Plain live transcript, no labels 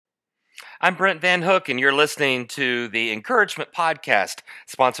I'm Brent Van Hook, and you're listening to the Encouragement Podcast,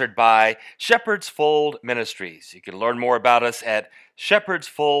 sponsored by Shepherd's Fold Ministries. You can learn more about us at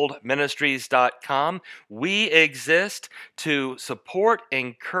shepherdsfoldministries.com. We exist to support,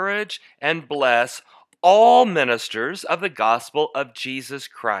 encourage, and bless all ministers of the gospel of Jesus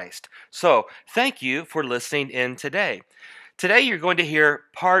Christ. So, thank you for listening in today. Today, you're going to hear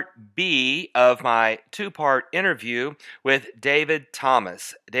part B of my two-part interview with David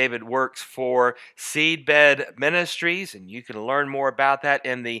Thomas. David works for Seedbed Ministries, and you can learn more about that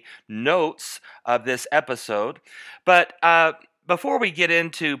in the notes of this episode. But before we get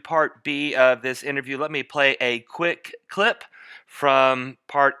into part B of this interview, let me play a quick clip from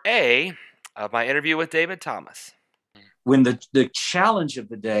part A of my interview with David Thomas. When the challenge of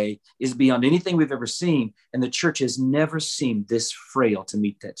the day is beyond anything we've ever seen, and the church has never seemed this frail to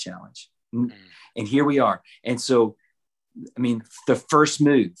meet that challenge. And here we are. And so, the first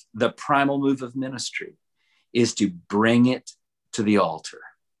move, the primal move of ministry, is to bring it to the altar.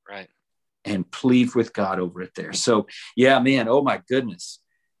 Right. And plead with God over it there. So, yeah, man, oh my goodness.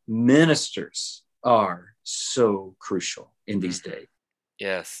 Ministers are so crucial in these days.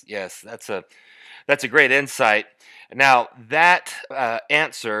 Yes, that's a great insight. Now, that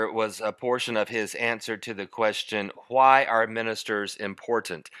answer was a portion of his answer to the question, why are ministers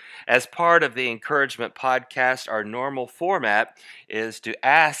important? As part of the Encouragement Podcast, our normal format is to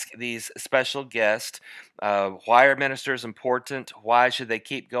ask these special guests, why are ministers important? Why should they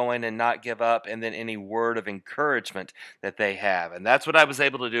keep going and not give up? And then any word of encouragement that they have. And that's what I was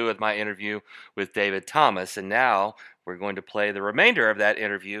able to do with my interview with David Thomas. And now we're going to play the remainder of that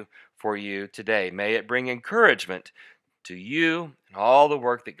interview for you today. May it bring encouragement to you and all the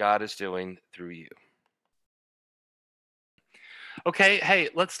work that God is doing through you. Okay, hey,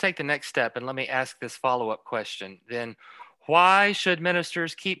 let's take the next step and let me ask this follow-up question. Then, why should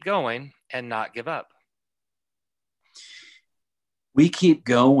ministers keep going and not give up? We keep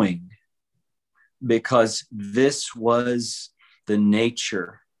going because this was the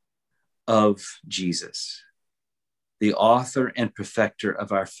nature of Jesus, the author and perfecter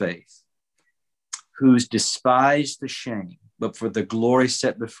of our faith, who's despised the shame, but for the glory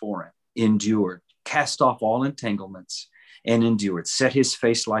set before him, endured, cast off all entanglements and endured, set his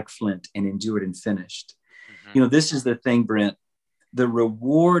face like flint and endured and finished. Mm-hmm. This is the thing, Brent. The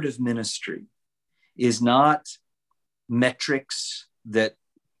reward of ministry is not metrics that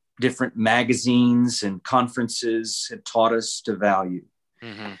different magazines and conferences have taught us to value.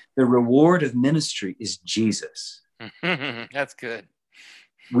 Mm-hmm. The reward of ministry is Jesus. That's good.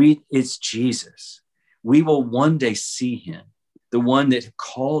 It's Jesus. We will one day see him, the one that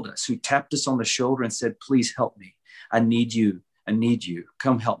called us, who tapped us on the shoulder and said, please help me. I need you.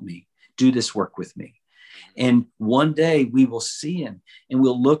 Come help me. Do this work with me. And one day we will see him and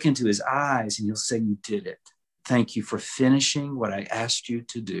we'll look into his eyes and he'll say, you did it. Thank you for finishing what I asked you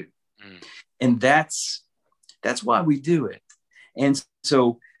to do. And that's why we do it. And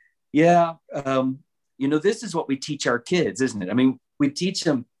so, this is what we teach our kids, isn't it? We teach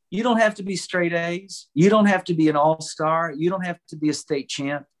them, you don't have to be straight A's. You don't have to be an all-star. You don't have to be a state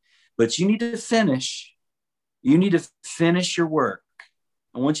champ, but you need to finish. You need to finish your work.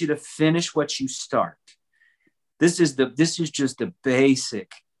 I want you to finish what you start. This is just the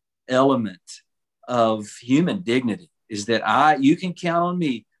basic element of human dignity, is that you can count on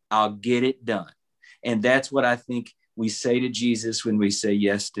me. I'll get it done. And that's what I think we say to Jesus when we say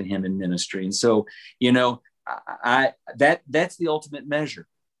yes to him in ministry. And so, that's the ultimate measure.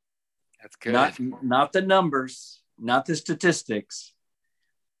 That's good. Not the numbers, not the statistics,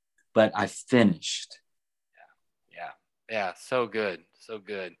 but I finished. Yeah. So good.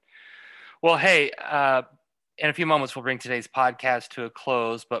 Well, hey, in a few moments, we'll bring today's podcast to a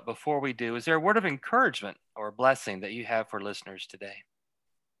close. But before we do, is there a word of encouragement or blessing that you have for listeners today?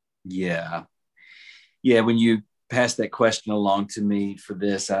 Yeah. When you passed that question along to me for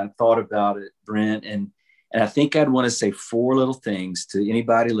this, I thought about it, Brent, and I think I'd want to say 4 little things to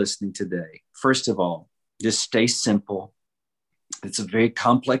anybody listening today. First of all, just stay simple. It's a very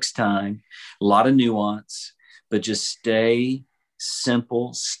complex time, a lot of nuance, but just stay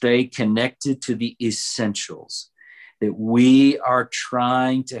simple, stay connected to the essentials, that we are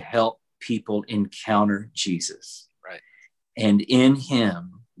trying to help people encounter Jesus. Right. And in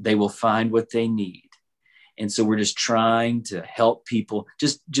him, they will find what they need. And so we're just trying to help people,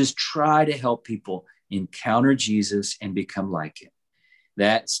 just try to help people encounter Jesus and become like him.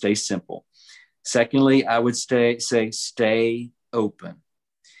 That, stay simple. Secondly, I would say stay open.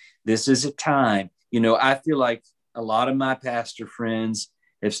 This is a time, I feel like a lot of my pastor friends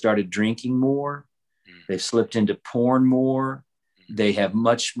have started drinking more. They've slipped into porn more. They have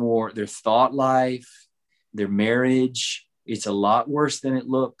much more, their thought life, their marriage, it's a lot worse than it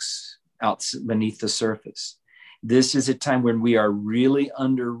looks out beneath the surface. This is a time when we are really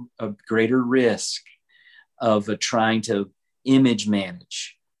under a greater risk of trying to image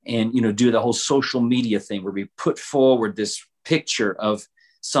manage and, do the whole social media thing where we put forward this picture of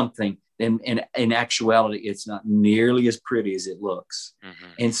something, and in actuality, it's not nearly as pretty as it looks.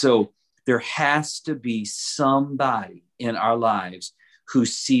 Mm-hmm. And so there has to be somebody in our lives who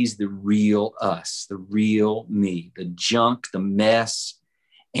sees the real us, the real me, the junk, the mess,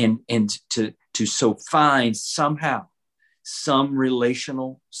 and to so find somehow some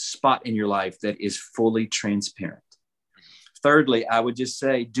relational spot in your life that is fully transparent. Thirdly, I would just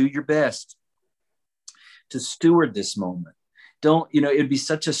say, do your best to steward this moment. Don't, it'd be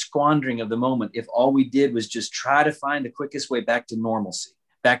such a squandering of the moment if all we did was just try to find the quickest way back to normalcy,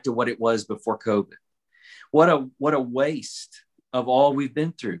 back to what it was before COVID. What a waste of all we've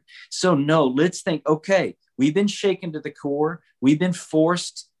been through. So no, let's think, okay, we've been shaken to the core. We've been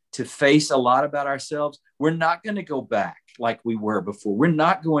forced to face a lot about ourselves. We're not going to go back like we were before.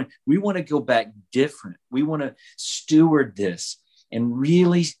 We want to go back different. We want to steward this and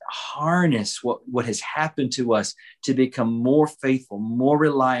really harness what has happened to us to become more faithful, more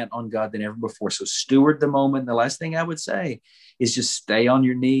reliant on God than ever before. So steward the moment. The last thing I would say is just stay on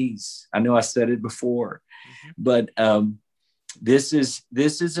your knees. I know I said it before, but this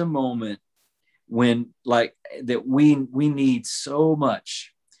is a moment when that we need so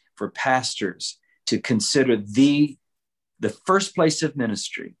much for pastors to consider the first place of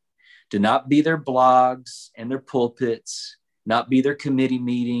ministry to not be their blogs and their pulpits, not be their committee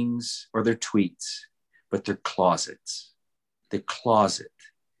meetings or their tweets, but their closets. The closet.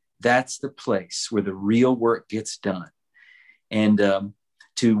 That's the place where the real work gets done. And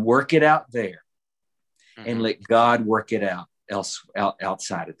to work it out there and let God work it out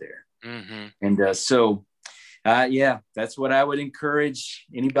outside of there. Mm-hmm. And so that's what I would encourage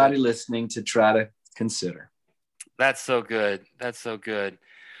anybody listening to try to consider. That's so good. That's so good.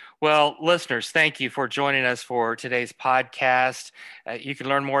 Well, listeners, thank you for joining us for today's podcast. You can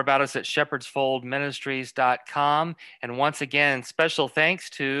learn more about us at shepherdsfoldministries.com. And once again, special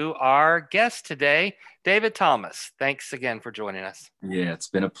thanks to our guest today, David Thomas. Thanks again for joining us. Yeah, it's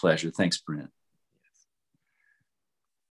been a pleasure. Thanks, Brent.